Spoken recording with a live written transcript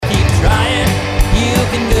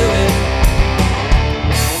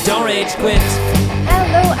Rage Quit.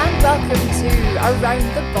 Hello and welcome to Around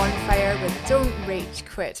the Bonfire with Don't Rage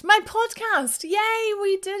Quit, my podcast. Yay,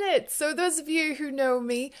 we did it. So those of you who know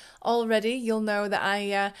me already, you'll know that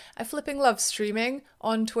I flipping love streaming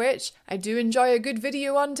on Twitch. I do enjoy a good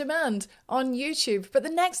video on demand on YouTube. But the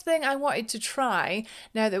next thing I wanted to try,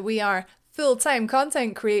 now that we are full-time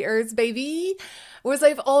content creators, baby, was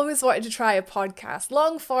I've always wanted to try a podcast,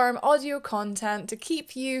 long-form audio content to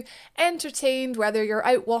keep you entertained, whether you're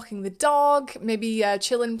out walking the dog, maybe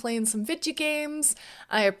chilling playing some video games.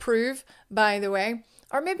 I approve, by the way.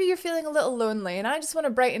 Or maybe you're feeling a little lonely and I just want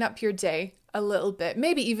to brighten up your day a little bit.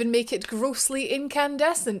 Maybe even make it grossly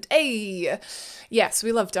incandescent. Hey! Yes,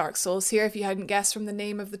 we love Dark Souls here, if you hadn't guessed from the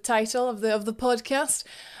name of the title of the podcast.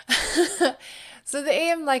 So the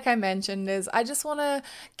aim, like I mentioned, is I just want to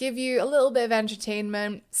give you a little bit of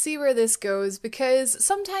entertainment, see where this goes, because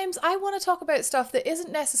sometimes I want to talk about stuff that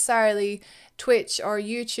isn't necessarily Twitch or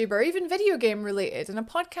YouTube or even video game related, and a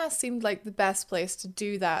podcast seemed like the best place to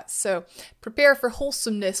do that. So prepare for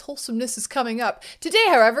wholesomeness. Wholesomeness is coming up. Today,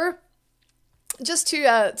 however, just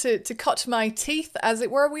to cut my teeth, as it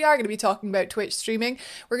were, we are going to be talking about Twitch streaming.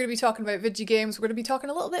 We're going to be talking about video games. We're going to be talking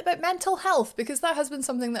a little bit about mental health, because that has been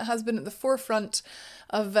something that has been at the forefront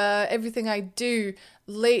of everything I do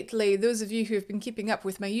lately. Those of you who have been keeping up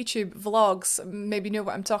with my YouTube vlogs maybe know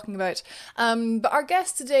what I'm talking about. But our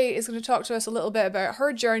guest today is going to talk to us a little bit about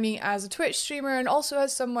her journey as a Twitch streamer, and also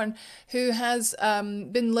as someone who has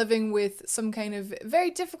been living with some kind of very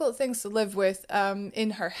difficult things to live with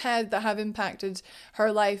in her head that have impacted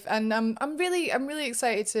her life. And I'm really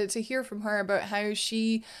excited to hear from her about how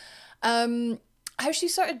she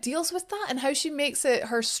sort of deals with that and how she makes it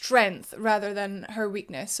her strength rather than her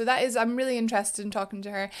weakness. So I'm really interested in talking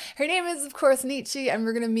to her. Her name is, of course, Nietzsche, and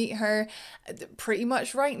we're going to meet her pretty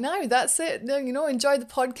much right now. That's it. Enjoy the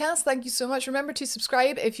podcast. Thank you so much. Remember to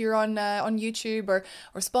subscribe if you're on YouTube or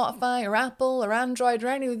Spotify or Apple or Android or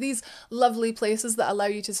any of these lovely places that allow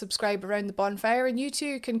you to subscribe around the bonfire, and you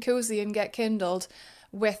too can cozy and get kindled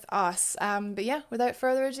with us. But yeah, without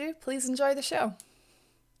further ado, please enjoy the show.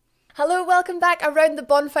 Hello, welcome back around the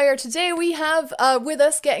bonfire. Today we have with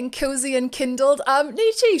us, getting cozy and kindled,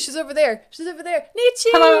 Nietzsche. She's over there. Nietzsche,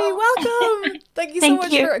 hello. Welcome. Thank you so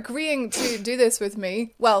much for agreeing to do this with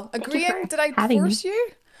me. Well, agreeing, did I force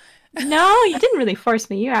you? No, you didn't really force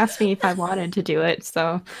me. You asked me if I wanted to do it,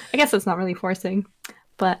 so I guess it's not really forcing.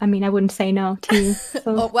 But I mean, I wouldn't say no to you. So.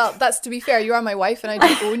 Oh, well, that's, to be fair, you are my wife and I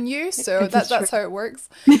do own you, so that's how it works.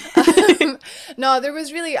 No,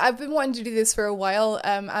 I've been wanting to do this for a while,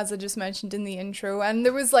 as I just mentioned in the intro, and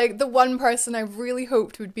there was like the one person I really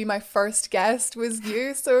hoped would be my first guest was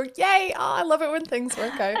you, so yay! Oh, I love it when things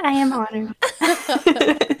work out. I am honored.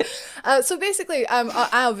 So basically,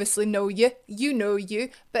 I obviously know you know you,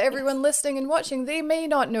 but everyone listening and watching, they may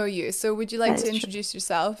not know you, so would you like to introduce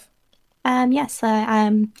yourself? Yes,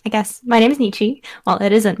 I guess my name is Nietzsche. Well,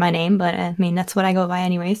 it isn't my name, but I mean, that's what I go by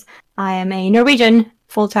anyways. I am a Norwegian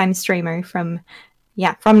full-time streamer from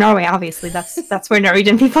Norway, obviously. That's where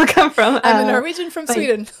Norwegian people come from. I'm a Norwegian from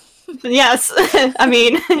Sweden. Yes. I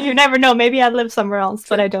mean, you never know. Maybe I live somewhere else,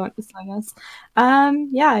 but I don't, so I guess.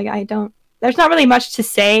 I don't. There's not really much to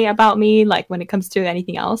say about me, like, when it comes to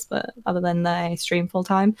anything else, but other than that I stream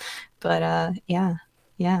full-time. But, yeah.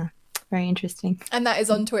 Very interesting. And that is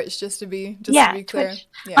on Twitch, just to be clear. Twitch.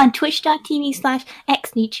 Yeah. On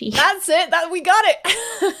twitch.tv/xnietzsche. That's it. We got it.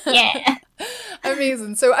 Yeah.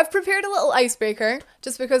 Amazing. So I've prepared a little icebreaker,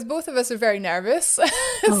 just because both of us are very nervous.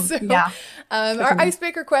 Our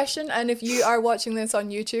icebreaker question, and if you are watching this on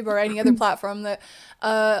YouTube or any other platform that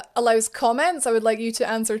allows comments, I would like you to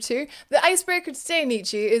answer too. The icebreaker today,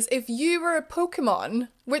 Nietzsche, is if you were a Pokemon,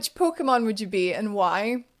 which Pokemon would you be and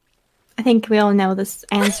why? I think we all know this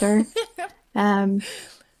answer,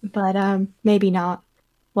 but maybe not.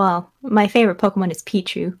 Well, my favorite Pokemon is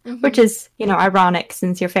Pichu, which is, ironic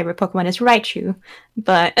since your favorite Pokemon is Raichu.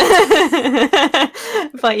 But,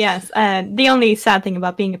 but yes, the only sad thing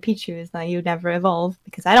about being a Pichu is that you never evolve,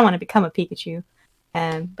 because I don't want to become a Pikachu.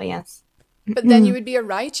 But yes. But then you would be a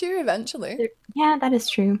Raichu eventually. Yeah, that is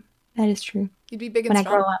true. You'd be big and strong. When I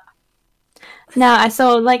grow up. No, I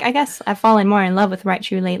guess I've fallen more in love with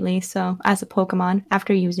Raichu lately, so as a Pokemon,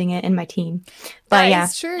 after using it in my team. But that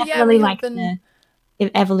is true. I really like the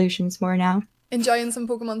evolutions more now. Enjoying some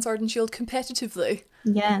Pokemon Sword and Shield competitively.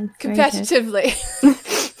 Yeah. Competitively.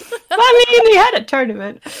 I mean, we had a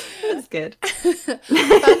tournament. It was good.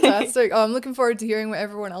 Fantastic. Oh, I'm looking forward to hearing what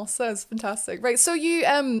everyone else says. Fantastic. Right, so you,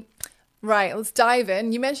 right, let's dive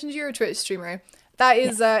in. You mentioned you're a Twitch streamer. That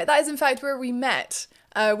is in fact where we met.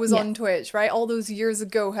 Was on Twitch, right? All those years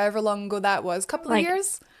ago, however long ago that was. Couple of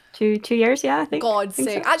years? two years, yeah, I think. God's think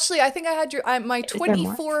sake. so. Actually, I think I had my Is there more?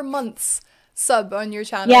 24 months sub on your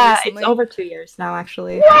channel Yeah, recently. it's over 2 years now,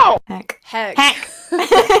 actually. Wow! Heck.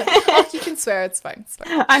 Oh, you can swear, it's fine. It's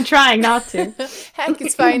fine. I'm trying not to. Heck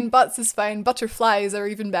is fine, butts is fine, butterflies are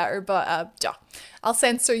even better, but yeah. I'll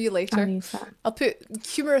censor you later. I'll use that. I'll put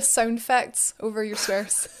humorous sound effects over your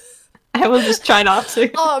swears. I will just try not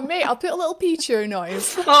to. Oh, mate, I'll put a little Pichu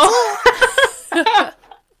noise. Oh.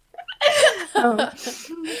 Oh.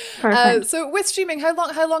 Perfect. So with streaming,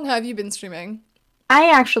 how long have you been streaming?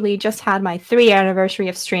 I actually just had my 3-year anniversary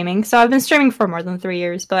of streaming, so I've been streaming for more than 3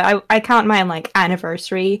 years. But I count my like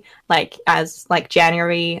anniversary like as like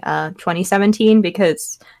January 2017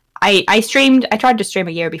 because I streamed. I tried to stream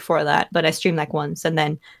a year before that, but I streamed like once, and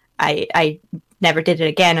then I never did it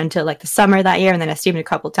again until like the summer that year, and then I streamed a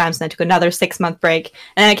couple times, and I took another 6-month break,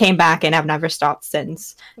 and then I came back, and I've never stopped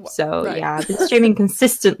since. So right. yeah, I've been streaming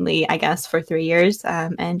consistently, I guess, for 3 years,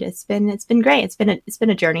 and it's been great. It's been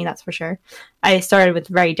a journey, that's for sure. I started with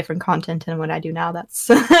very different content than what I do now. That's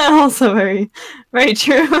also very, very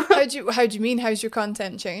true. How do you mean? How's your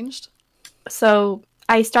content changed? So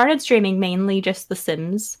I started streaming mainly just The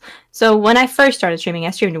Sims. So when I first started streaming, I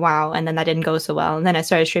streamed WoW, and then that didn't go so well. And then I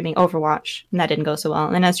started streaming Overwatch, and that didn't go so well.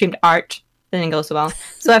 And then I streamed Art, that didn't go so well.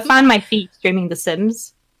 So I found my feet streaming The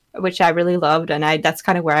Sims, which I really loved, and that's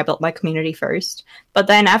kind of where I built my community first. But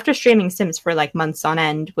then after streaming Sims for like months on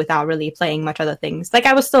end without really playing much other things, like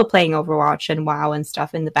I was still playing Overwatch and WoW and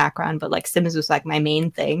stuff in the background, but like Sims was like my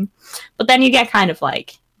main thing. But then you get kind of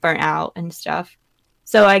like burnt out and stuff.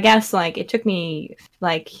 So I guess like it took me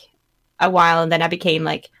like a while, and then I became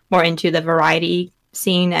like more into the variety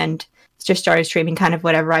scene and just started streaming kind of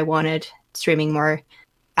whatever I wanted, streaming more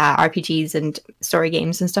RPGs and story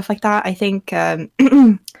games and stuff like that. I think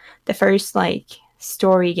the first like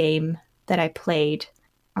story game that I played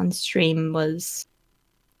on stream was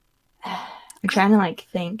I'm trying to like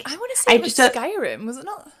think. I want to say it was Skyrim, was it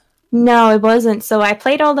not? No, it wasn't. So I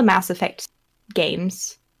played all the Mass Effect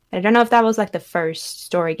games. I don't know if that was like the first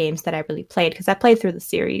story games that I really played, because I played through the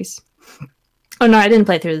series. Oh no, I didn't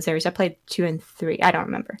play through the series. I played 2 and 3. I don't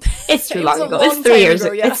remember. It's too long ago. It's 3 years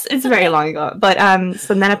ago. Yeah. It's very long ago. But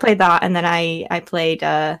so then I played that, and then I played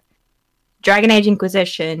Dragon Age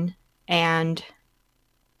Inquisition and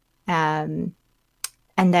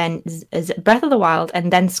then is it Breath of the Wild,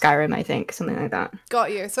 and then Skyrim, I think, something like that.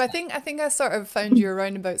 Got you. So I think I sort of found you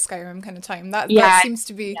around about Skyrim kind of time. That seems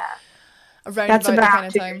to be around That's about the about kind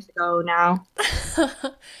of 2 time. years ago now.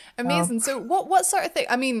 Amazing. So what sort of thing?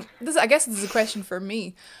 I mean, I guess this is a question for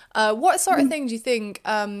me. What sort of thing do you think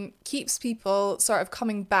keeps people sort of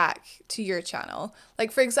coming back to your channel?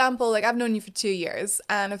 Like, for example, like I've known you for 2 years,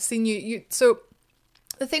 and I've seen you. So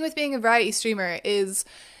the thing with being a variety streamer is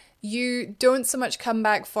you don't so much come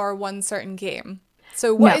back for one certain game.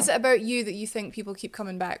 So what is it about you that you think people keep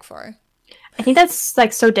coming back for? I think that's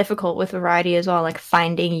like so difficult with variety as well, like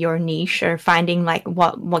finding your niche or finding like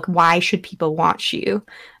why should people watch you.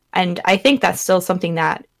 And I think that's still something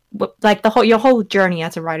that like your whole journey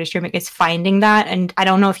as a variety streamer is finding that. And I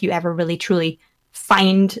don't know if you ever really truly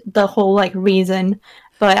find the whole like reason,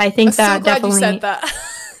 but I think that so glad definitely you said that.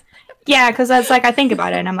 Yeah, because that's like I think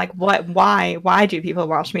about it and I'm like, why do people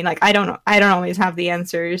watch me? Like I don't always have the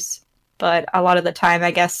answers, but a lot of the time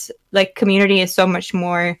I guess like community is so much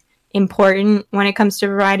more important when it comes to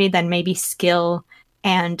variety than maybe skill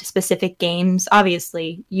and specific games.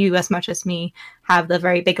 Obviously, you as much as me have the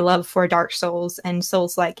very big love for Dark Souls and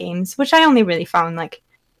Souls-like games, which I only really found like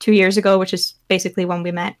 2 years ago, which is basically when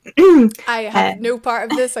we met. I have no part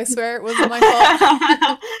of this. I swear it wasn't my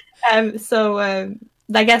fault.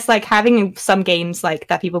 I guess like having some games like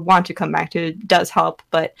that people want to come back to does help,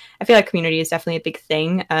 but I feel like community is definitely a big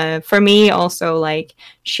thing. For me, also like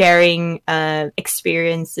sharing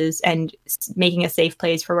experiences and making a safe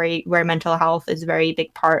place for where mental health is a very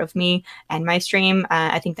big part of me and my stream.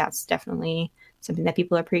 I think that's definitely something that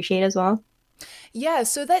people appreciate as well. Yeah,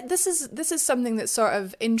 so that this is something that sort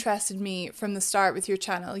of interested me from the start with your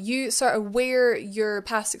channel. You sort of wear your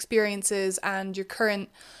past experiences and your current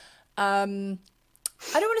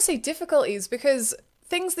I don't want to say difficulties, because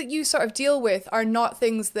things that you sort of deal with are not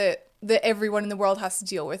things that everyone in the world has to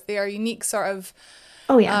deal with. They are unique sort of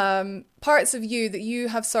parts of you that you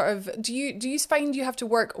have sort of, do you find you have to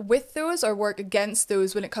work with those or work against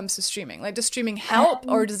those when it comes to streaming? Like, does streaming help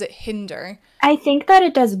or does it hinder? I think that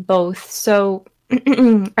it does both. So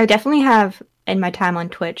I definitely have in my time on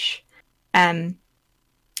Twitch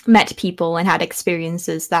met people and had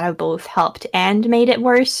experiences that have both helped and made it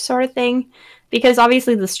worse, sort of thing. Because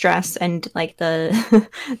obviously the stress and like the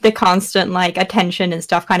constant like attention and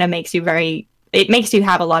stuff kind of makes you very it makes you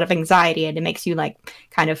have a lot of anxiety, and it makes you like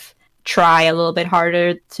kind of try a little bit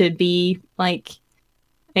harder to be like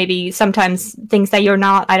maybe sometimes things that you're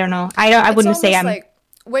not. I don't know. I wouldn't say I'm like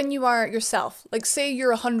when you are yourself, like say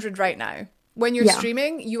you're 100 right now. When you're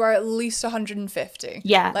streaming, you are at least 150.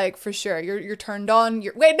 Yeah. Like for sure. You're turned on.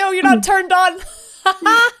 Wait, no, you're not turned on.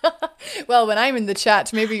 Well, when I'm in the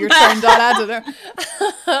chat, maybe you're turned on. I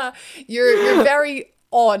don't know. You're very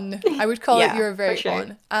on. I would call it you're very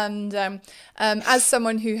on. And as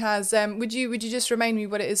someone who has would you just remind me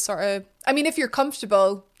what it is sort of, I mean, if you're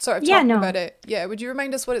comfortable sort of talking about it. Yeah, would you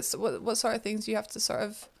remind us what sort of things you have to sort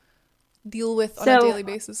of deal with on a daily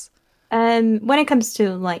basis? When it comes to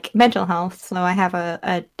like mental health, so I have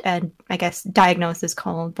a I guess diagnosis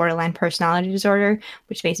called borderline personality disorder,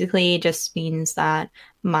 which basically just means that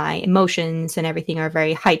my emotions and everything are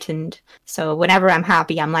very heightened. So whenever I'm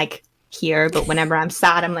happy, I'm like here, but whenever I'm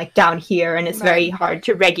sad, I'm like down here, and it's very hard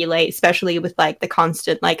to regulate, especially with like the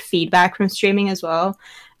constant like feedback from streaming as well.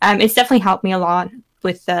 It's definitely helped me a lot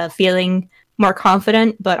with feeling more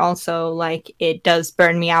confident, but also like it does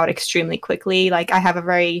burn me out extremely quickly. Like I have a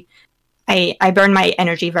very I burn my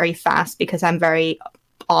energy very fast because I'm very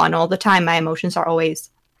on all the time. My emotions are always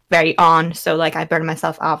very on. So like I burn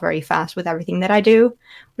myself out very fast with everything that I do,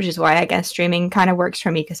 which is why I guess streaming kind of works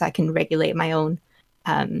for me because I can regulate my own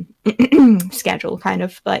schedule kind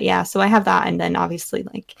of. But yeah, so I have that. And then obviously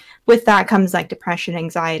like with that comes like depression,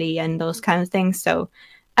 anxiety, and those kind of things. So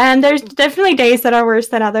there's definitely days that are worse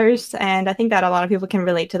than others. And I think that a lot of people can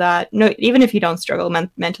relate to that. No, even if you don't struggle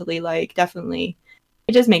mentally, like definitely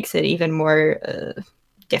it just makes it even more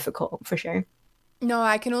difficult for sure. No,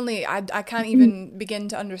 I can't even begin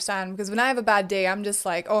to understand, because when I have a bad day, I'm just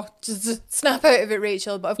like, oh, just snap out of it,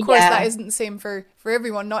 Rachel. But of course, that isn't the same for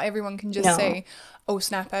everyone. Not everyone can just say, oh,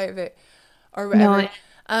 snap out of it or whatever.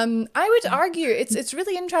 No. I would argue it's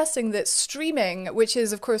really interesting that streaming, which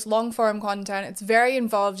is, of course, long form content, it's very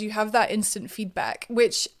involved. You have that instant feedback,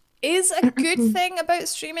 which is a good thing about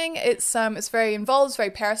streaming. It's very involved, it's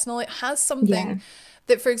very personal. It has something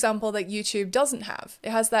that, for example, that YouTube doesn't have. It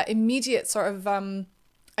has that immediate sort of,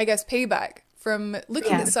 I guess, payback from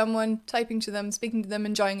looking at someone, typing to them, speaking to them,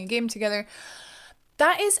 enjoying a game together.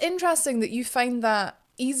 That is interesting that you find that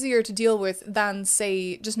easier to deal with than,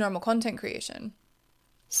 say, just normal content creation.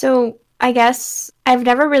 So I guess I've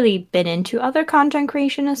never really been into other content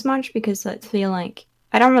creation as much because I feel like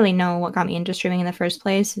I don't really know what got me into streaming in the first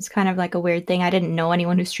place. It's kind of like a weird thing. I didn't know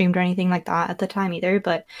anyone who streamed or anything like that at the time either.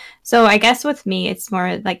 But so I guess with me, it's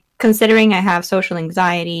more like considering I have social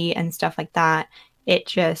anxiety and stuff like that. It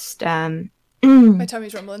just my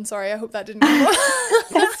tummy's rumbling. Sorry, I hope that didn't come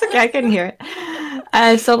That's okay. I couldn't hear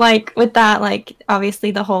it. So like with that, like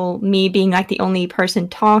obviously the whole me being like the only person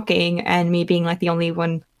talking and me being like the only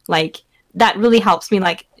one, like that really helps me.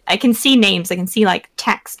 Like I can see names, I can see like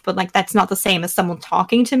text, but like that's not the same as someone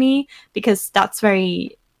talking to me, because that's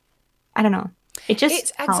very, I don't know. It's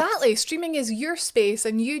exactly, streaming is your space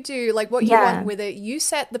and you do like what you want with it. You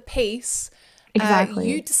set the pace. Exactly.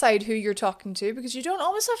 You decide who you're talking to, because you don't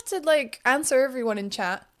always have to like answer everyone in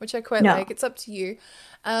chat, which I quite like. It's up to you.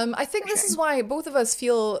 I think this is why both of us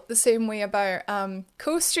feel the same way about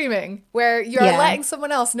co-streaming, where you're letting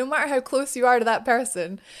someone else, no matter how close you are to that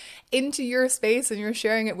person, into your space and you're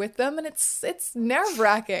sharing it with them, and it's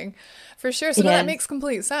nerve-wracking for sure. So that makes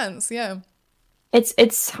complete sense. Yeah.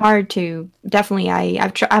 It's hard to definitely.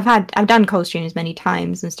 I've done co-streams many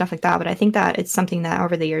times and stuff like that, but I think that it's something that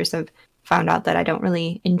over the years I've found out that I don't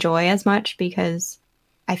really enjoy as much, because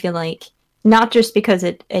I feel like not just because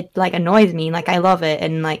it like annoys me, like I love it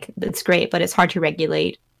and like it's great, but it's hard to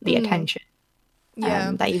regulate the attention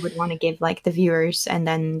that you would want to give like the viewers, and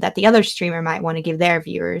then that the other streamer might want to give their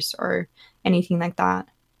viewers or anything like that.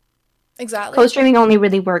 Exactly. Co-streaming only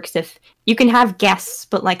really works if you can have guests,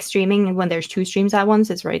 but like streaming when there's two streams at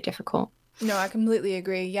once, it's very difficult. No, I completely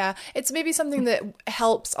agree. Yeah, it's maybe something that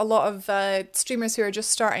helps a lot of streamers who are just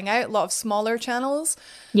starting out, a lot of smaller channels.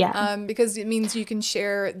 Yeah. Because it means you can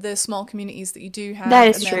share the small communities that you do have. That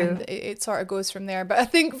is true. It sort of goes from there. But I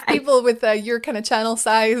think people with your kind of channel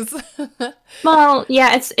size. Well,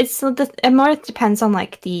 yeah, it more depends on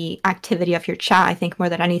like the activity of your chat, I think, more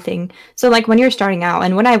than anything. So like when you're starting out,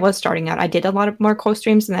 and when I was starting out, I did a lot of more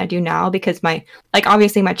co-streams than I do now, because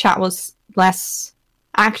obviously my chat was less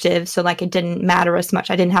active, so like it didn't matter as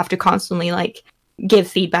much. I didn't have to constantly like give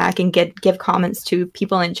feedback and give comments to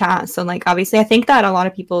people in chat. So like obviously I think that a lot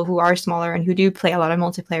of people who are smaller and who do play a lot of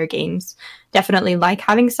multiplayer games definitely like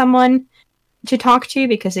having someone to talk to,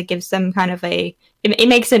 because it gives them kind of it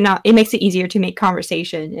makes it easier to make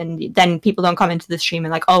conversation, and then people don't come into the stream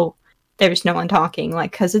and like, oh, there's no one talking,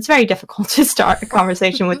 like, because it's very difficult to start a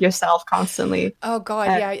conversation with yourself constantly. Oh God,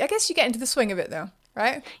 yeah. I guess you get into the swing of it though,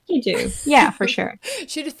 right? You do, yeah, for sure.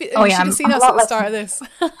 Should have I'm seen a us lot at the less- start of this.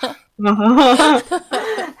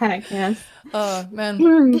 Heck yes. Oh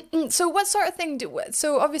man. So what sort of thing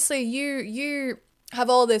so obviously you have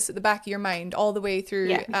all this at the back of your mind all the way through,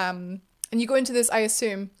 Yeah. and you go into this, I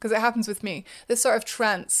assume, because it happens with me, this sort of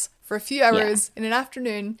trance for a few hours in an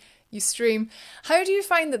afternoon. You stream. How do you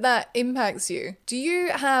find that impacts you? Do you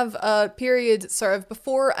have a period sort of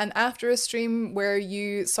before and after a stream where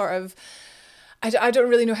you sort of, I don't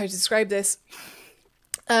really know how to describe this.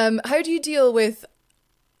 How do you deal with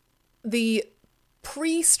the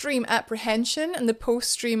pre-stream apprehension and the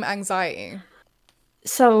post-stream anxiety?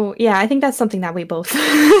 So yeah, I think that's something that we both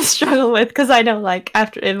struggle with, because I know, like,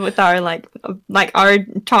 after with our like our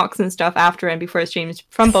talks and stuff after and before streams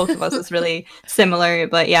from both of us is really similar.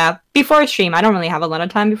 But yeah, before a stream, I don't really have a lot of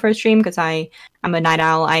time before a stream because I'm a night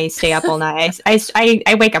owl. I stay up all night.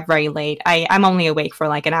 I wake up very late. I'm only awake for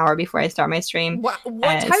like an hour before I start my stream. What?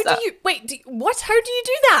 How do you wait? What? How do you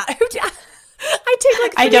do that? I take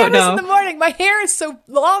like 3 I don't hours know. in the morning. My hair is so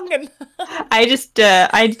long and I just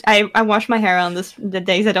I wash my hair on the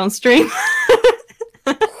days I don't stream.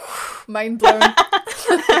 mind blown.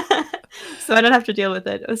 So I don't have to deal with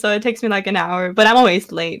it. So it takes me like an hour, but I'm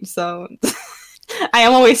always late, so I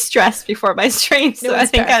am always stressed before my stream. So I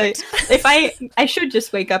think I should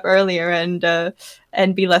just wake up earlier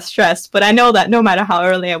and be less stressed. But I know that no matter how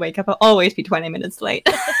early I wake up, I'll always be 20 minutes late.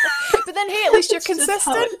 But then hey, at least you're It's just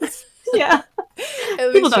how it consistent. is. Yeah. At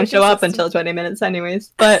least People don't you're show up consistent. until 20 minutes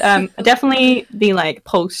anyways. But definitely the like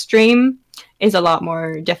post stream is a lot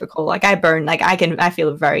more difficult. Like I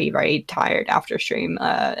feel very, very tired after stream.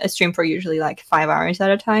 A stream for usually like 5 hours at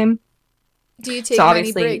a time. Do you take So any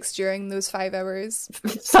obviously- breaks during those 5 hours?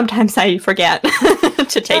 Sometimes I forget to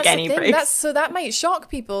take That's any the thing. breaks. So that might shock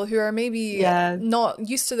people who are maybe Yeah. not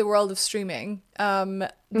used to the world of streaming.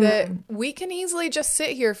 That we can easily just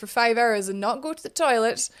sit here for 5 hours and not go to the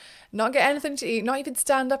toilet, not get anything to eat, not even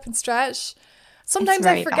stand up and stretch. Sometimes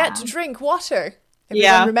I very forget to bad. drink water. Everyone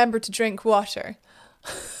Yeah. remember to drink water.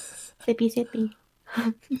 Sippy, sippy.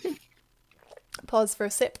 Pause for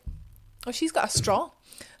a sip. Oh, she's got a straw.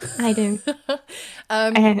 I do.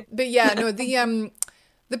 But yeah, no,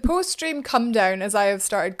 the post-stream come down, as I have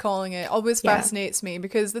started calling it, always Yeah. fascinates me,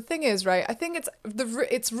 because the thing is, right, I think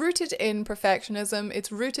it's rooted in perfectionism.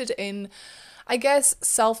 It's rooted in, I guess,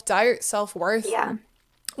 self-doubt, self-worth. Yeah.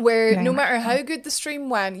 Where Very no much matter how good the stream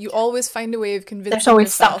went, you always find a way of convincing There's always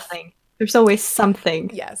yourself. something. There's always something.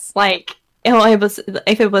 Yes. Like,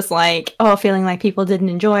 if it was like, oh, feeling like people didn't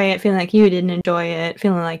enjoy it, feeling like you didn't enjoy it,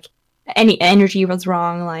 feeling like any energy was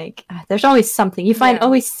wrong, like, there's always something. You find Yeah.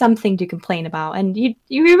 always something to complain about, and you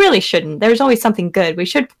really shouldn't. There's always something good. We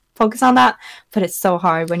should focus on that, but it's so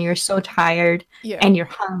hard when you're so tired Yeah. and you're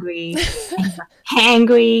hungry and you're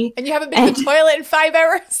hangry. And you haven't been to the toilet in 5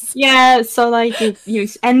 hours. Yeah, so like you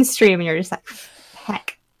end stream and you're just like,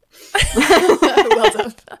 heck. Well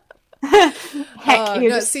done. Heck,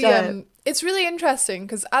 you're just, It's really interesting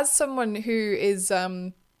because as someone who is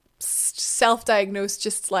self-diagnosed,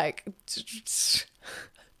 just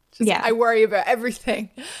Yeah. I worry about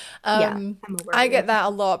everything. I'm a I worrier. get that a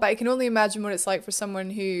lot, but I can only imagine what it's like for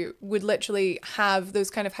someone who would literally have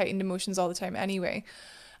those kind of heightened emotions all the time anyway.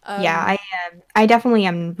 Yeah, I definitely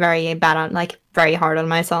am very bad on, like, very hard on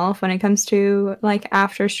myself when it comes to like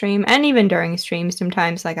after stream and even during stream.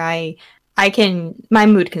 Sometimes like my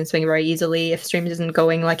mood can swing very easily if stream isn't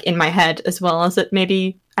going like in my head as well as it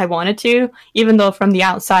maybe I wanted to, even though from the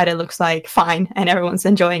outside it looks like fine and everyone's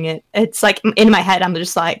enjoying it. It's like in my head I'm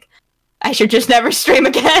just like, I should just never stream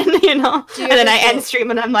again, you know? Do you And then ever I feel- end stream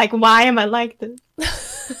and I'm like, why am I like this?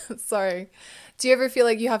 Sorry. Do you ever feel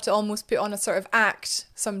like you have to almost put on a sort of act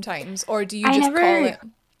sometimes, or do you I just never- call it?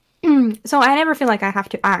 So I never feel like I have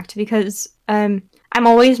to act because I'm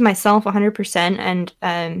always myself 100%,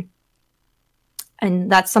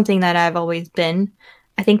 and that's something that I've always been.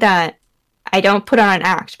 I think that I don't put on an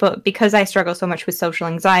act, but because I struggle so much with social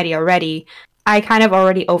anxiety already, I kind of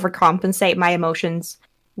already overcompensate my emotions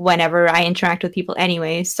whenever I interact with people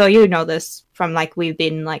anyway. So you know this from like we've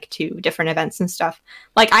been like to different events and stuff.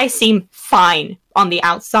 Like I seem fine on the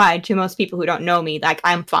outside to most people who don't know me. Like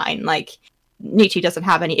I'm fine. Like Nietzsche doesn't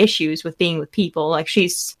have any issues with being with people. Like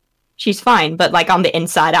she's fine, but like on the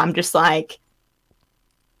inside I'm just like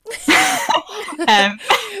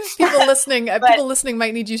People listening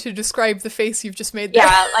might need you to describe the face you've just made there.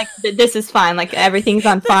 yeah, like this is fine. Like everything's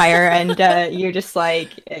on fire, and you're just like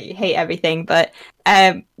hate everything. But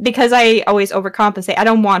because I always overcompensate, I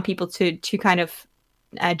don't want people to kind of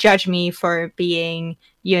judge me for being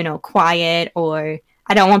quiet, or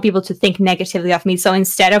I don't want people to think negatively of me. So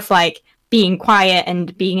instead of like being quiet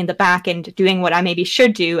and being in the back and doing what I maybe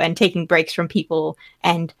should do and taking breaks from people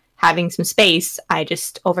and having some space, I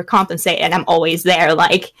just overcompensate and I'm always there.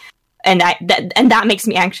 Like, and that makes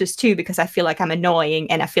me anxious too, because I feel like I'm annoying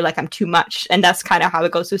and I feel like I'm too much. And that's kind of how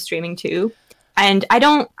it goes with streaming too. And I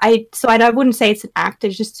wouldn't say it's an act.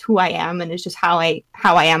 It's just who I am, and it's just how I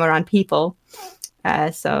am around people.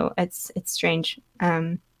 So it's strange.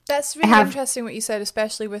 That's really interesting what you said,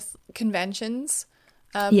 especially with conventions.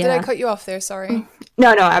 Did I cut you off there? Sorry.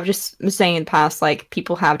 No, I was just saying in the past, like,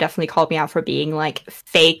 people have definitely called me out for being like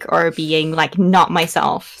fake or being like not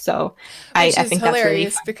myself. So I think that's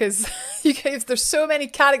hilarious because there's so many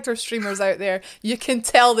character streamers out there, you can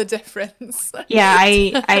tell the difference. Yeah,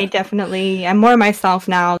 I definitely am more myself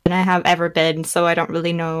now than I have ever been. So I don't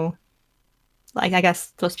really know. Like, I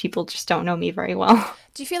guess those people just don't know me very well.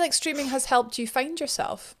 Do you feel like streaming has helped you find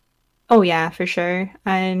yourself? Oh yeah, for sure.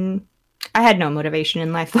 I had no motivation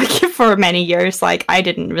in life, like, for many years. Like, I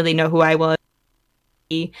didn't really know who I was.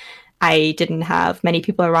 I didn't have many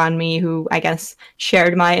people around me who, I guess,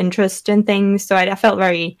 shared my interest in things. So I felt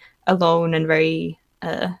very alone and very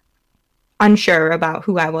unsure about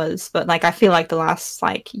who I was. But like, I feel like the last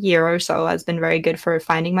like year or so has been very good for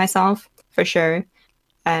finding myself, for sure.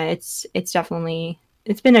 It's definitely.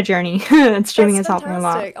 It's been a journey. Streaming has helped me a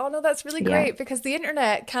lot. Oh no, that's really great, because the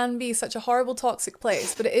internet can be such a horrible, toxic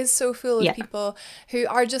place, but it is so full of people who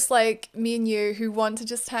are just like me and you, who want to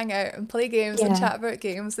just hang out and play games and chat about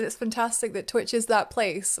games. And it's fantastic that Twitch is that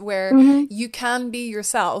place where you can be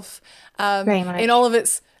yourself in all of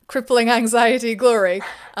its crippling anxiety glory,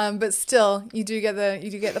 but still you do get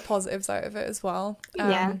the positives out of it as well,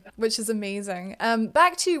 which is amazing.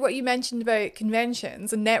 Back to what you mentioned about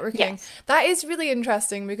conventions and networking. That is really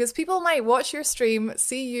interesting, because people might watch your stream,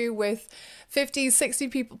 see you with 50, 60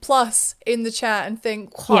 people plus in the chat and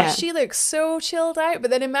think, wow, she looks so chilled out.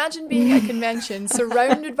 But then imagine being at a convention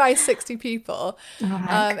surrounded by 60 people,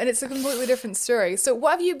 and it's a completely different story. So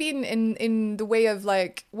what have you been in the way of,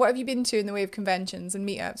 like, what have you been to in the way of conventions and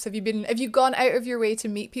meetups? Have you gone out of your way to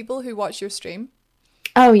meet people who watch your stream?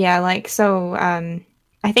 Oh yeah, like, so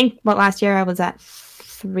I think last year I was at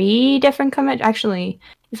 3 different conventions, actually,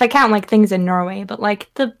 if I count like things in Norway. But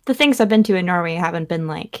like the things I've been to in Norway haven't been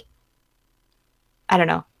like, I don't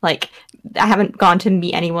know, like, I haven't gone to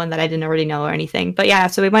meet anyone that I didn't already know or anything. But yeah,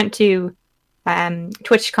 so we went to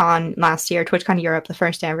TwitchCon last year, TwitchCon Europe, the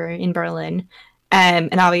first ever in Berlin.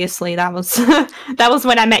 And obviously that was that was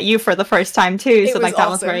when I met you for the first time too. So like,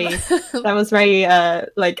 awesome. that was very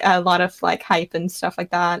like a lot of like hype and stuff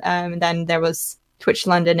like that. And then there was Twitch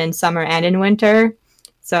London in summer and in winter.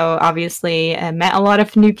 So obviously I met a lot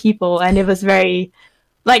of new people, and it was very,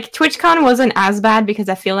 like, TwitchCon wasn't as bad because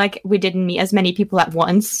I feel like we didn't meet as many people at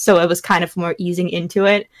once, so it was kind of more easing into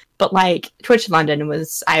it. But like, Twitch London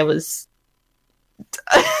was Is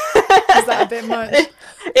that a bit much?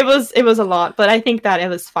 It was a lot, but I think that it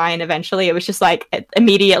was fine eventually. It was just like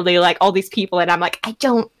immediately like all these people, and I'm like, I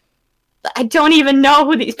don't even know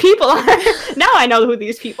who these people are. Now I know who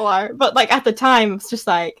these people are, but like at the time it's just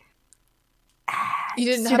like, you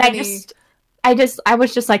didn't have any. I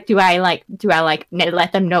was just like, do I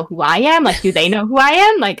let them know who I am? Like, do they know who I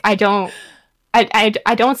am? Like, I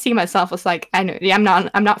don't see myself as like, I'm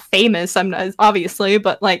not famous. I'm not, obviously,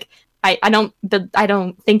 but like, I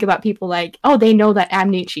don't think about people like, oh, they know that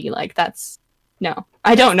I'm Nietzsche. Like,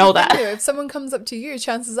 I don't know that. If someone comes up to you,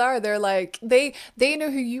 chances are they're like, they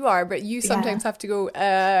know who you are, but you sometimes have to go,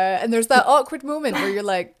 and there's that awkward moment where you're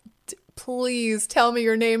like, please tell me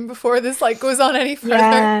your name before this like goes on any further.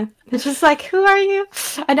 Yeah, it's just like, who are you?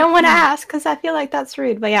 I don't want to ask because I feel like that's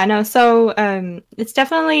rude. But yeah, no. So it's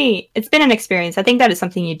been an experience. I think that is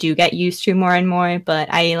something you do get used to more and more. But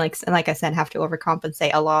I like I said, have to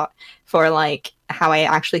overcompensate a lot for like how I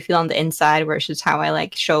actually feel on the inside versus how I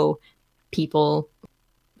like show people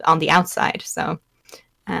on the outside. So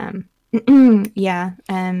yeah.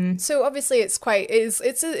 So obviously it's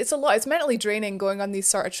a lot. It's mentally draining going on these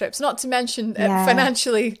sort of trips, not to mention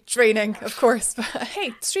financially draining, of course. But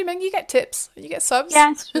hey, streaming, you get tips, you get subs.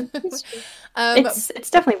 Yeah, it's true. It's true. It's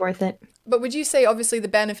definitely worth it. But would you say obviously the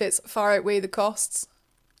benefits far outweigh the costs?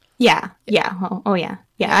 Yeah. Oh yeah.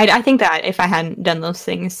 I think that if I hadn't done those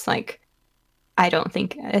things, like, I don't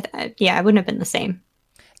think I wouldn't have been the same.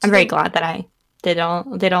 I'm very glad that I did all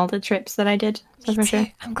the trips that I did. For sure.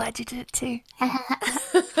 I'm glad you did it too.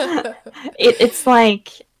 It's like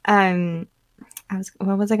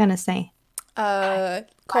what was I gonna say?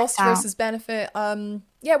 Cost versus benefit.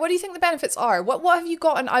 What do you think the benefits are? What have you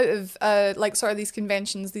gotten out of like sort of these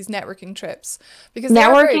conventions, these networking trips? Because they're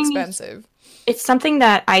very expensive. It's something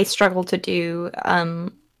that I struggle to do.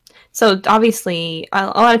 So obviously, a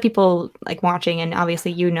lot of people like watching, and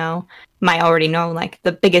obviously might already know, like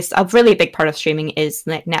a really big part of streaming is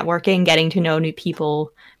like networking, getting to know new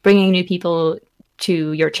people, bringing new people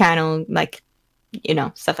to your channel, like,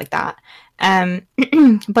 stuff like that.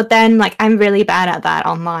 But then like I'm really bad at that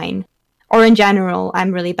online, or in general,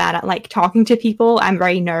 I'm really bad at like talking to people. I'm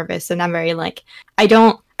very nervous, and I'm very like I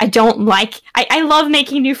don't like I love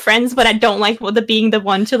making new friends, but I don't like being the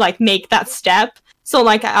one to like make that step. So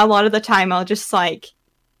like a lot of the time I'll just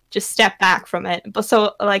step back from it. But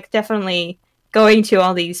so like definitely going to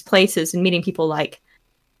all these places and meeting people like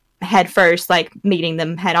head first, like meeting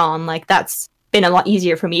them head on, like that's been a lot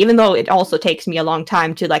easier for me, even though it also takes me a long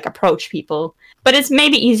time to like approach people. But it's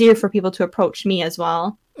maybe easier for people to approach me as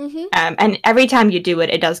well. Mm-hmm. And every time you do it,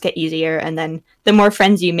 it does get easier. And then the more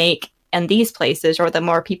friends you make in these places, or the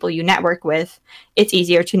more people you network with, it's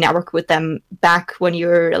easier to network with them back when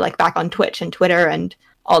you're like back on Twitch and Twitter and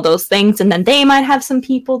all those things. And then they might have some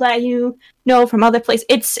people that you know from other places.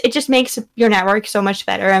 It just makes your network so much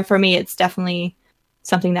better. And for me, it's definitely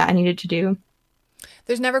something that I needed to do.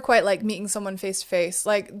 There's never quite like meeting someone face to face.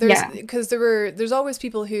 Like there's always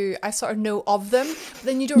people who I sort of know of them, but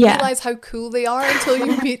then you don't realize how cool they are until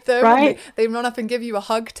you meet them. Right. They run up and give you a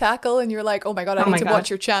hug tackle, and you're like, oh my god, I need to watch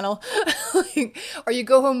your channel. Or you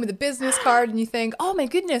go home with a business card and you think, oh my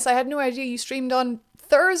goodness, I had no idea you streamed on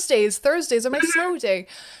Thursdays. Thursdays are my slow day.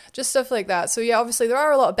 Just stuff like that. So yeah, obviously there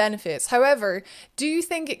are a lot of benefits. However, do you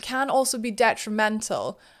think it can also be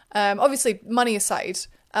detrimental? Obviously, money aside.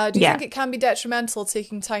 Do you think it can be detrimental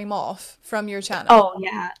taking time off from your channel? Oh,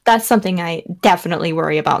 yeah. That's something I definitely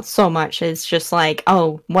worry about so much. It's just like,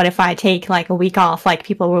 oh, what if I take like a week off? Like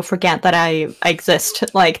people will forget that I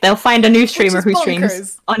exist. Like they'll find a new streamer who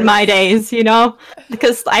streams on my days,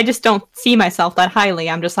 because I just don't see myself that highly.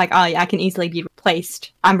 I'm just like, oh, yeah, I can easily be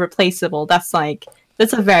replaced. I'm replaceable. That's a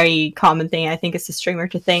very common thing, I think, as a streamer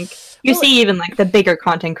to think. You see even like the bigger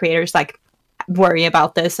content creators like worry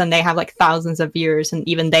about this, and they have like thousands of viewers, and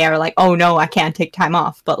even they are like, oh no, I can't take time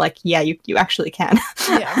off. But like, yeah, you actually can.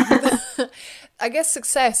 Yeah. I guess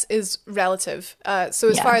success is relative. So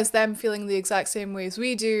as far as them feeling the exact same way as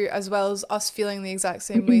we do, as well as us feeling the exact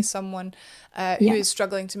same way someone who is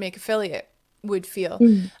struggling to make affiliate would feel.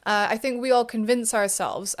 I think we all convince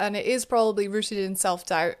ourselves, and it is probably rooted in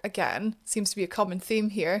self-doubt. Again, seems to be a common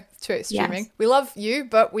theme here to streaming. Yes. We love you,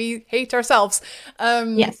 but we hate ourselves.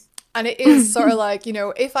 Yes. And it is sort of like,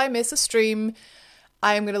 if I miss a stream,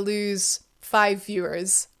 I am going to lose 5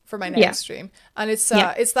 viewers for my next stream. And it's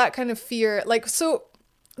that kind of fear. Like, so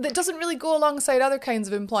that doesn't really go alongside other kinds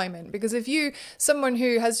of employment. Because if someone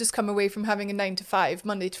who has just come away from having a 9 to 5,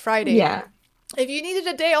 Monday to Friday, if you needed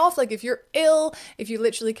a day off, like if you're ill, if you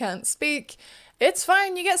literally can't speak, it's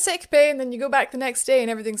fine. You get sick pay and then you go back the next day and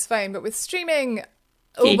everything's fine. But with streaming...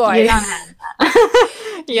 Oh boy. You don't have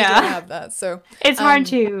that. You don't have that. So it's hard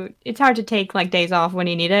to take like days off when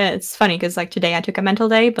you need it. It's funny because like today I took a mental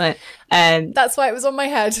day, but that's why it was on my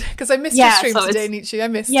head, because I missed your stream today, Nietzsche. I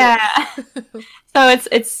missed it. So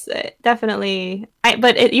it's definitely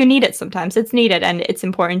you need it sometimes. It's needed, and it's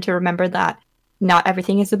important to remember that not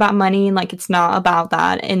everything is about money. Like it's not about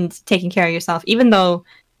that, and taking care of yourself, even though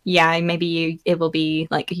maybe it will be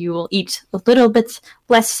like you will eat a little bit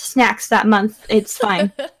less snacks that month. It's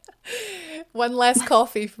fine. One less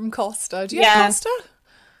coffee from Costa. Do you have Costa?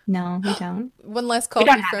 No, we don't. One less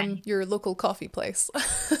coffee from your local coffee place.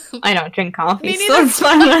 I don't drink coffee. Me neither. So it's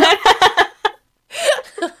fine.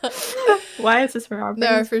 Why is this for our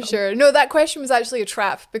No, for sure. No, that question was actually a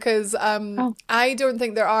trap, because I don't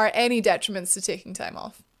think there are any detriments to taking time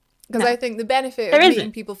off. Because I think the benefit of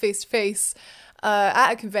meeting people face to face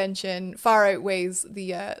at a convention far outweighs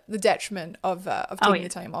the detriment of taking the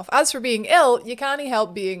time off. As for being ill, you can't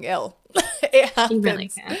help being ill. It happens. You really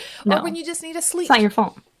can. No. Or when you just need to sleep. It's not your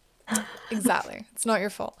fault. Exactly. It's not your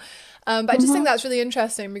fault. But I just think that's really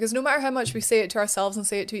interesting, because no matter how much we say it to ourselves and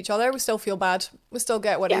say it to each other, we still feel bad. We still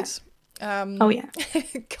get worried.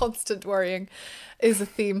 Constant worrying is a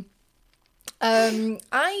theme.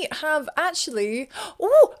 I have actually...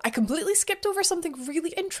 Oh, I completely skipped over something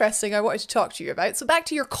really interesting I wanted to talk to you about. So back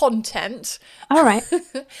to your content. All right.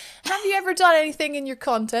 Have you ever done anything in your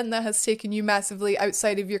content that has taken you massively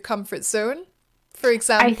outside of your comfort zone? For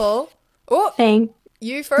example...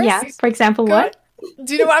 You first? Yeah, for example, what?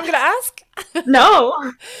 Do you know what I'm going to ask?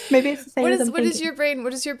 No. Maybe it's the same. What does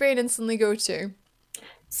your brain instantly go to?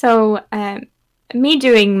 So, me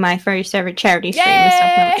doing my first ever charity stream was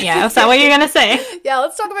definitely... Yeah, is that what you're going to say? Yeah,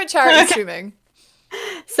 let's talk about charity streaming.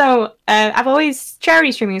 So I've always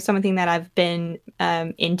charity streaming is something that I've been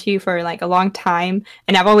into for like a long time,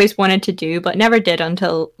 and I've always wanted to do, but never did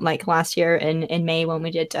until like last year in May when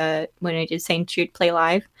we did St. Jude Play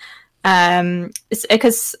Live.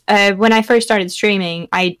 Because when I first started streaming,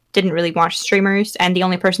 I didn't really watch streamers, and the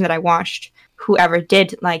only person that I watched who ever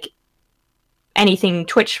did like anything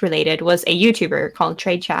Twitch related was a YouTuber called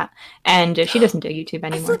Trade Chat, and she doesn't do YouTube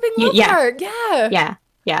anymore. I flipping love her. Yeah.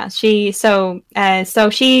 Yeah. She so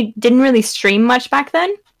she didn't really stream much back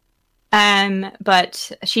then.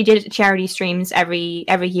 But she did charity streams every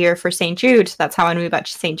year for St. Jude. So that's how I knew about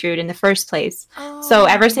St. Jude in the first place. Oh. So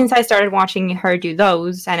ever since I started watching her do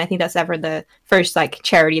those, and I think that's ever the first like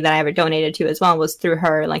charity that I ever donated to as well was through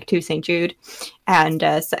her, like to St. Jude. And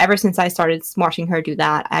so ever since I started watching her do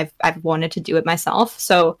that, I've wanted to do it myself.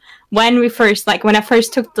 So when I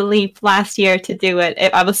first took the leap last year to do it,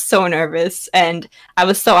 I was so nervous, and I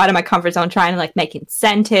was so out of my comfort zone trying to like make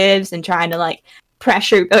incentives and trying to like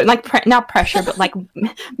pressure, not pressure, but like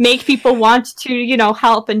make people want to, you know,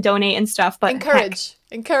 help and donate and stuff. But encourage.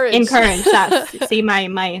 That's see,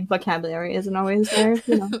 my vocabulary isn't always there,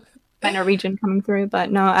 you know, my Norwegian coming through.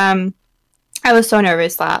 But no, I was so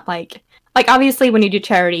nervous that like obviously when you do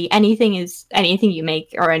charity, anything you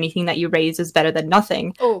make or anything that you raise is better than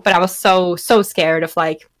nothing. Oh. But I was so scared of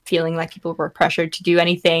like feeling like people were pressured to do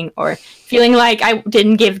anything, or feeling like I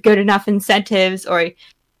didn't give good enough incentives, or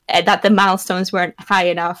that the milestones weren't high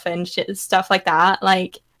enough and stuff like that.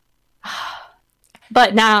 Like,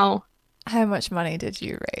 but now, how much money did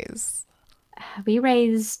you raise? We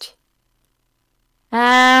raised.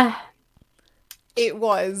 It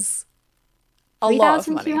was a lot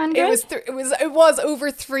of money. It was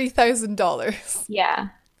over $3,000. Yeah,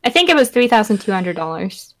 I think it was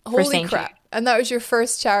 $3,200. Holy crap! And that was your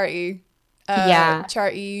first charity.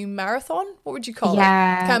 Charity marathon. What would you call it?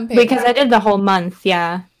 Campaign. Because I did the whole month.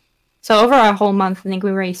 Yeah. So over a whole month, I think we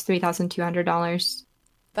raised $3,200.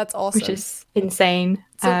 That's awesome. Which is insane.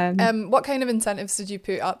 So, what kind of incentives did you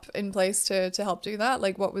put up in place to help do that?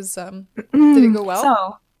 Like, what was did it go well?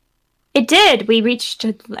 So it did. We reached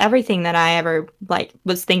everything that I ever like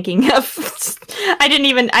was thinking of.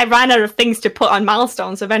 I ran out of things to put on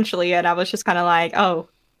milestones eventually, and I was just kind of like, oh,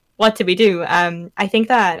 what did we do? I think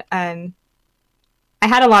that I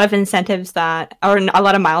had a lot of incentives or a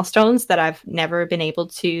lot of milestones that I've never been able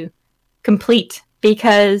to complete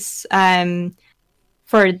because since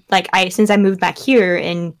I moved back here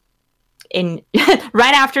in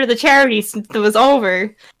right after the charity was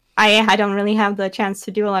over, I don't really have the chance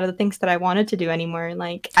to do a lot of the things that I wanted to do anymore.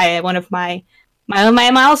 Like one of my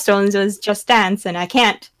milestones was Just Dance, and I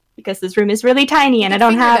can't because this room is really tiny and I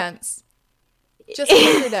don't have dance. Just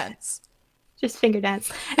finger dance. Just finger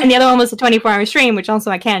dance. And the other one was a 24-hour stream, which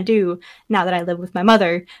also I can't do now that I live with my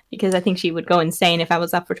mother, because I think she would go insane if I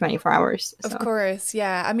was up for 24 hours. So. Of course,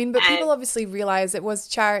 yeah. I mean, but people obviously realize it was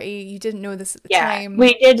charity. You didn't know this at the time.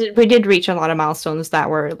 We did reach a lot of milestones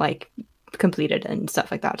that were like completed and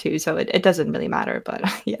stuff like that too. So it doesn't really matter, but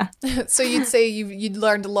yeah. So you'd say you'd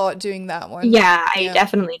learned a lot doing that one. Yeah, I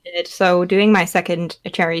definitely did. So doing my second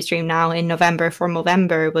charity stream now in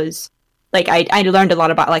Movember was like I learned a lot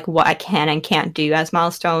about like what I can and can't do as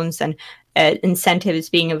milestones, and incentives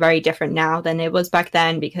being very different now than it was back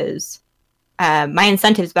then, because my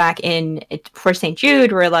incentives back for St.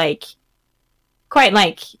 Jude were like quite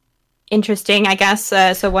like interesting, I guess.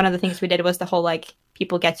 So one of the things we did was the whole like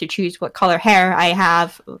people get to choose what color hair I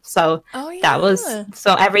have. So that was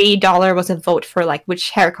every dollar was a vote for like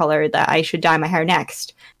which hair color that I should dye my hair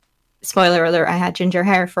next. Spoiler alert, I had ginger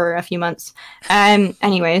hair for a few months.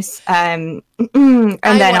 Anyways, and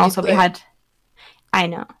then also we had... I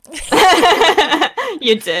know.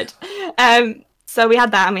 You did. So we had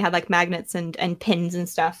that, and we had like magnets and pins and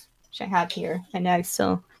stuff, which I have here. And I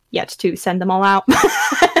still yet to send them all out.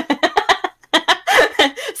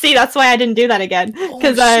 See, that's why I didn't do that again.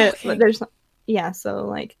 Because so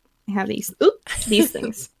like I have these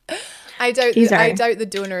things. I doubt the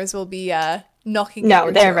donors will be knocking.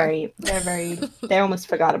 No, they're very they almost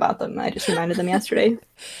forgot about them. I just reminded them yesterday.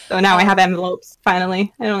 So now I have envelopes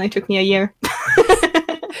finally. It only took me a year.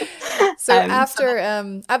 So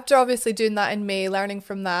after obviously doing that in May, learning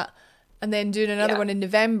from that, and then doing another one in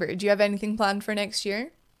November, do you have anything planned for next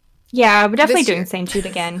year? Yeah, we're definitely doing St. Jude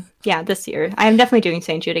again. Yeah, this year. I'm definitely doing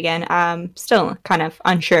St. Jude again. Still kind of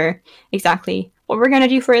unsure exactly what we're going to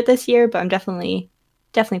do for it this year, but I'm definitely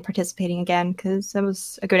participating again because it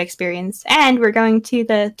was a good experience. And we're going to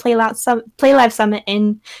the Play Live Summit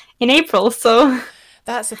in April, so...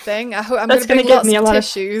 That's the thing. I'm going to bring lots of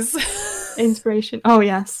tissues. Inspiration. Oh,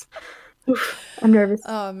 yes. I'm nervous.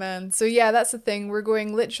 Oh man. So yeah, that's the thing. We're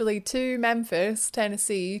going literally to Memphis,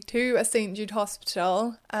 Tennessee, to a St. Jude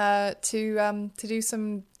hospital, to do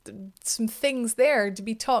some things there, to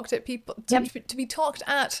be talked at people Yep. to be talked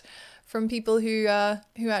at from people who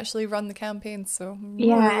actually run the campaign. So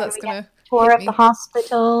Yeah, and that's we gonna get a tour hit of the me.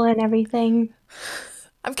 hospital and everything.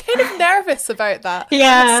 I'm kind of nervous about that. I'm a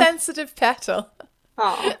Yeah. sensitive petal.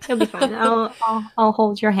 Oh, it'll be fine. I'll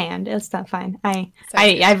hold your hand. It's not fine. Sounds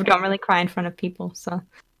good. I don't really cry in front of people, so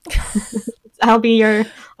I'll be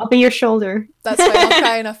your shoulder. That's fine. I'll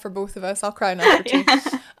cry enough for both of us. I'll cry enough for two.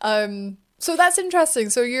 So that's interesting.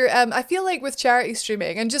 So you're, I feel like with charity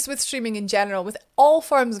streaming and just with streaming in general, with all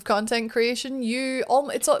forms of content creation,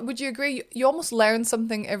 would you agree? You almost learn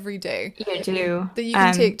something every day You do. that you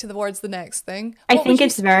can take towards the next thing. I What would think you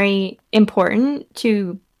it's very important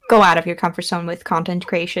to go out of your comfort zone with content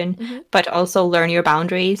creation, but also learn your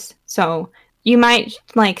boundaries. So you might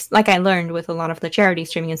like I learned with a lot of the charity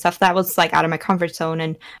streaming and stuff, that was like out of my comfort zone.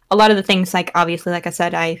 And a lot of the things, like obviously, like I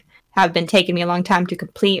said, I have been taking me a long time to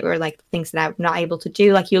complete, or like things that I'm not able to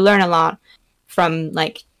do. Like you learn a lot from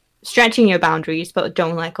like stretching your boundaries, but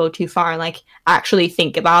don't like go too far. Like actually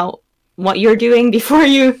think about what you're doing before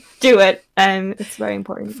you do it. It's very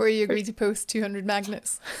important. before you agree to post 200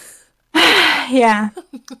 magnets? Yeah.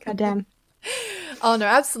 Goddamn. Oh no,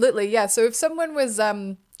 absolutely. Yeah. So if someone was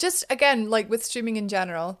just again like with streaming in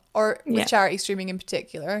general or with Yeah. charity streaming in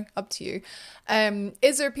particular, up to you.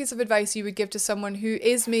 Is there a piece of advice you would give to someone who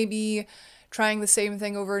is maybe trying the same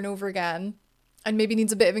thing over and over again and maybe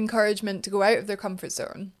needs a bit of encouragement to go out of their comfort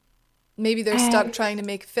zone? Maybe they're stuck trying to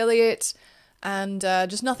make affiliate and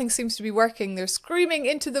just nothing seems to be working. They're screaming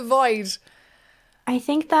into the void. I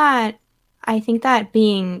think that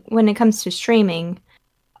being, when it comes to streaming,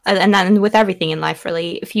 and then with everything in life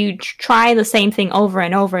really, if you try the same thing over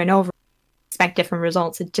and over and over, expect different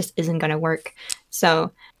results, it just isn't going to work.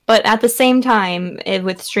 So, but at the same time,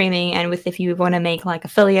 with streaming and with if you want to make like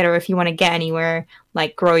affiliate, or if you want to get anywhere,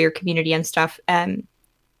 like grow your community and stuff,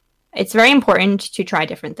 it's very important to try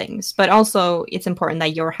different things, but also it's important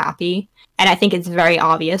that you're happy. And I think it's very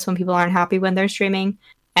obvious when people aren't happy when they're streaming,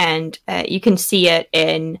 and you can see it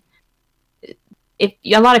in, if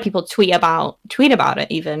a lot of people tweet about it,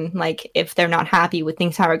 even like if they're not happy with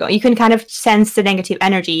things how are going, you can kind of sense the negative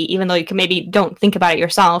energy, even though you can maybe don't think about it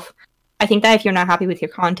yourself. I think that if you're not happy with your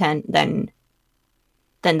content, then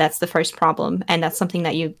that's the first problem, and that's something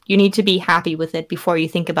that you need to be happy with it before you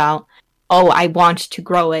think about, oh, I want to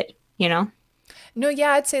grow it, you know? No,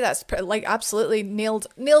 yeah, I'd say that's like absolutely nailed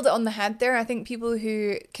it on the head there. I think people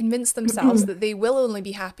who convince themselves that they will only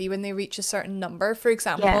be happy when they reach a certain number. For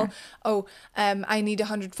example, I need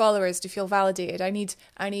 100 followers to feel validated. I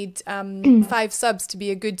need 5 subs to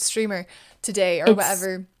be a good streamer today, or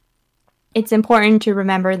whatever. It's important to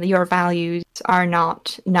remember that your values are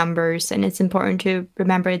not numbers, and it's important to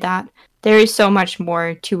remember that there is so much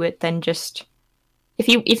more to it than just,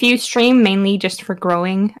 if you stream mainly just for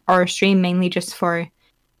growing, or stream mainly just for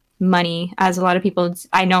money, as a lot of people,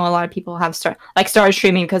 I know a lot of people have started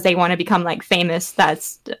streaming because they want to become like famous.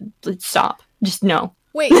 Stop. Just no.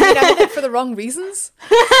 Wait, you mean I did it for the wrong reasons?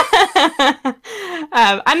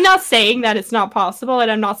 I'm not saying that it's not possible,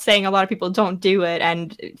 and I'm not saying a lot of people don't do it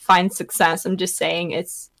and find success. I'm just saying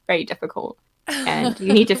it's very difficult, and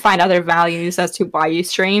you need to find other values as to why you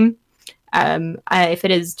stream. If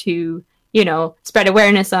it is to, spread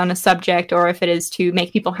awareness on a subject, or if it is to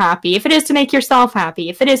make people happy, if it is to make yourself happy,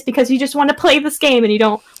 if it is because you just want to play this game and you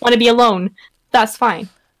don't want to be alone, that's fine.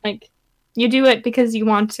 Like, you do it because you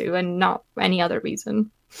want to and not any other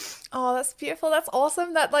reason. Oh, that's beautiful. That's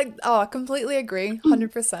awesome. I completely agree.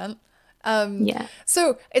 100%. Yeah.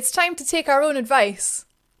 So it's time to take our own advice,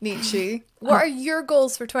 Nietzsche. What are your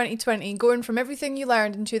goals for 2020? Going from everything you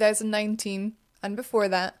learned in 2019 and before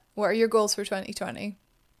that, what are your goals for 2020?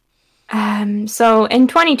 So in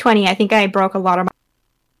 2020, I think I broke a lot of my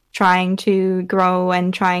trying to grow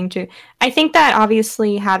and I think that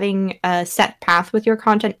obviously having a set path with your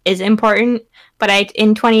content is important, but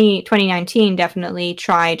in 2019 definitely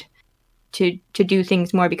tried to do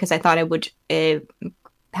things more because I thought it would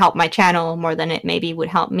help my channel more than it maybe would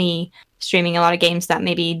help me, streaming a lot of games that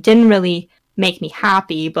maybe didn't really make me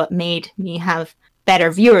happy but made me have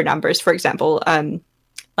better viewer numbers. For example,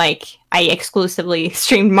 like I exclusively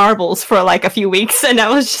streamed marbles for like a few weeks, and I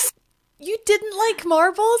was just, you didn't like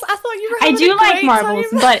marbles? I thought you were I having do a like great marbles,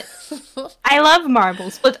 time. but I love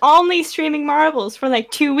marbles, but only streaming marbles for like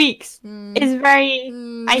 2 weeks is very,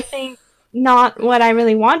 I think, not what I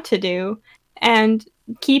really want to do. And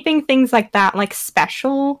keeping things like that, like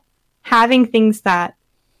special, having things that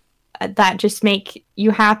just make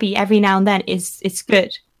you happy every now and then is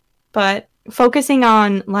good. But focusing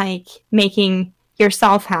on like making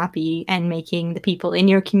yourself happy and making the people in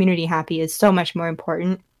your community happy is so much more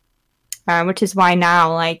important. Which is why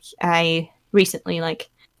now, like, I recently like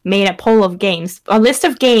made a poll of games, a list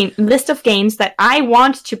of games that I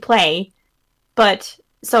want to play, but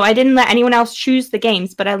so I didn't let anyone else choose the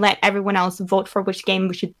games, but I let everyone else vote for which game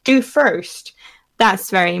we should do first. That's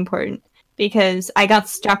very important because I got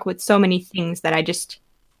stuck with so many things that I just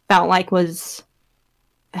felt like was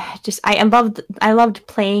just I loved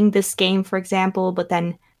playing this game, for example, but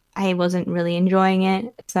then I wasn't really enjoying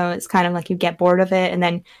it. So it's kind of like you get bored of it, and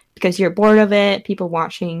then because you're bored of it, people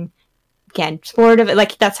watching get bored of it.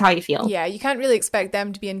 Like, that's how you feel. Yeah, you can't really expect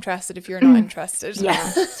them to be interested if you're not interested. Yeah,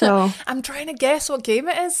 so I'm trying to guess what game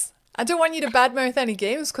it is. I don't want you to badmouth any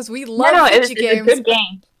games because we love it's games. a good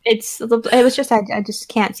game. It was just I just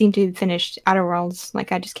can't seem to finish Outer Worlds.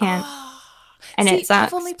 Like, I just can't. And See, it's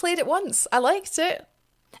I've only played it once. I liked it.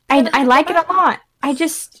 I like it a lot. I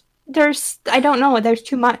don't know. There's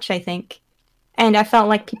too much, I think. And I felt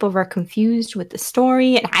like people were confused with the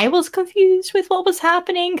story, and I was confused with what was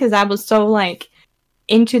happening because I was so like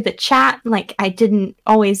into the chat. Like, I didn't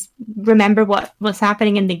always remember what was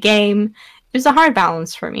happening in the game. It was a hard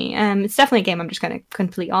balance for me. It's definitely a game I'm just going to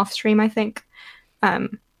complete off stream, I think. I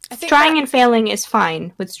think trying and failing is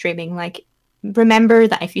fine with streaming. Like, remember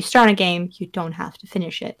that if you start a game, you don't have to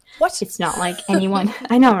finish it. What? It's not like anyone...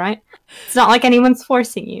 I know, right? It's not like anyone's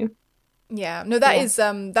forcing you. Yeah, no, that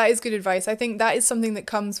is good advice. I think that is something that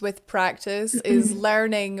comes with practice, is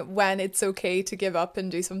learning when it's okay to give up and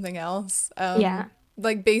do something else.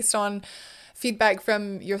 Like, based on feedback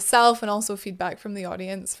from yourself and also feedback from the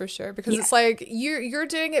audience, for sure. Because it's like, you're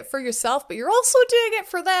doing it for yourself, but you're also doing it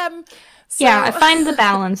for them. So... Yeah, I find the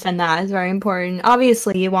balance in that is very important.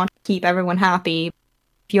 Obviously, you want to keep everyone happy.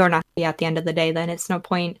 If you're not happy at the end of the day, then it's no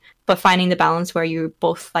point. But finding the balance where you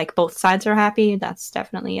both sides are happy, that's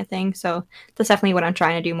definitely a thing. So that's definitely what I'm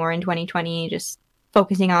trying to do more in 2020, just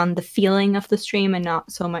focusing on the feeling of the stream and not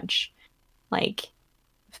so much like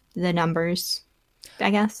the numbers,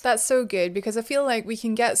 I guess. That's so good, because I feel like we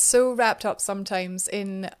can get so wrapped up sometimes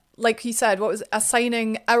in, like you said, what was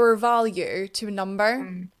assigning our value to a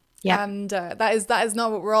number. Yeah. And that is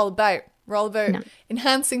not what we're all about. We're all about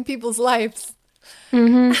enhancing people's lives.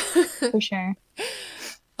 For sure.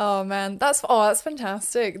 Oh man, that's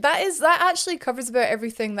fantastic. That actually covers about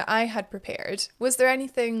everything that I had prepared. Was there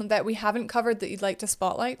anything that we haven't covered that you'd like to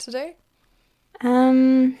spotlight today?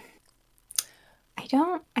 I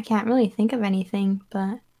can't really think of anything,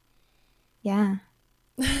 but yeah.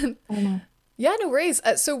 I don't know. Yeah, no worries.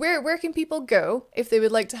 So where can people go if they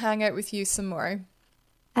would like to hang out with you some more?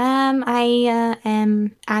 I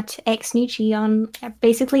am at xnichi on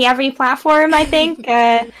basically every platform, I think.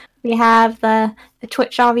 We have the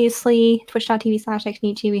Twitch, obviously,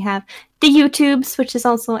 twitch.tv/xnichi. We have the YouTubes, which is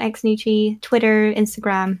also xnichi, Twitter,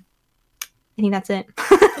 Instagram. I think that's it.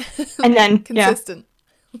 And then, Consistent.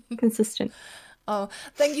 Consistent. Oh,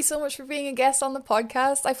 thank you so much for being a guest on the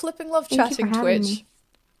podcast. I flipping love chatting Twitch.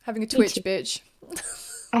 Having a Twitch bitch.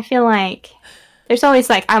 I feel like there's always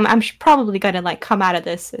like I'm probably gonna like come out of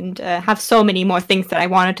this and have so many more things that I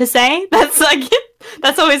wanted to say. That's like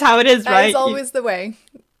that's always how it is, right? That's always the way.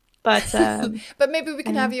 But but maybe we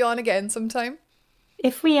can have you on again sometime.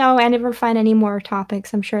 If we ever find any more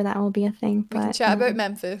topics, I'm sure that will be a thing. We can chat about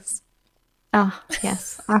Memphis. Oh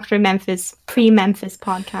yes, after Memphis, pre-Memphis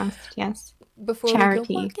podcast, yes. Before Charity.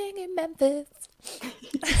 we go walking in Memphis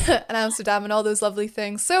and Amsterdam and all those lovely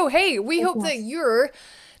things. So hey, we hope that your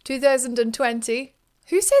 2020.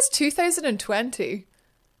 Who says 2020?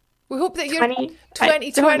 We hope that your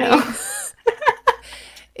 2020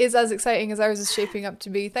 is as exciting as ours is shaping up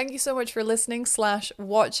to be. Thank you so much for listening /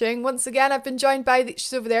 watching. Once again, I've been joined by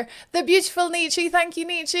she's over there, the beautiful Nietzsche. Thank you,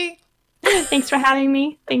 Nietzsche. Thanks for having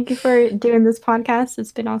me. Thank you for doing this podcast.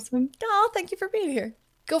 It's been awesome. Oh, thank you for being here.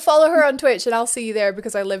 Go follow her on Twitch and I'll see you there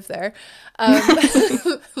because I live there.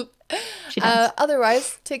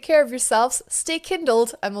 Otherwise, take care of yourselves, stay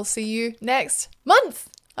kindled, and we'll see you next month.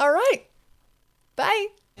 All right. Bye.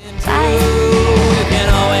 Bye. We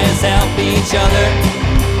can always help each other.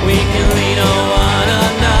 We can lean on one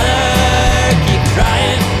another. Keep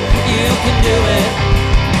trying. You can do it.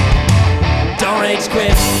 Don't rage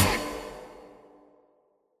quit.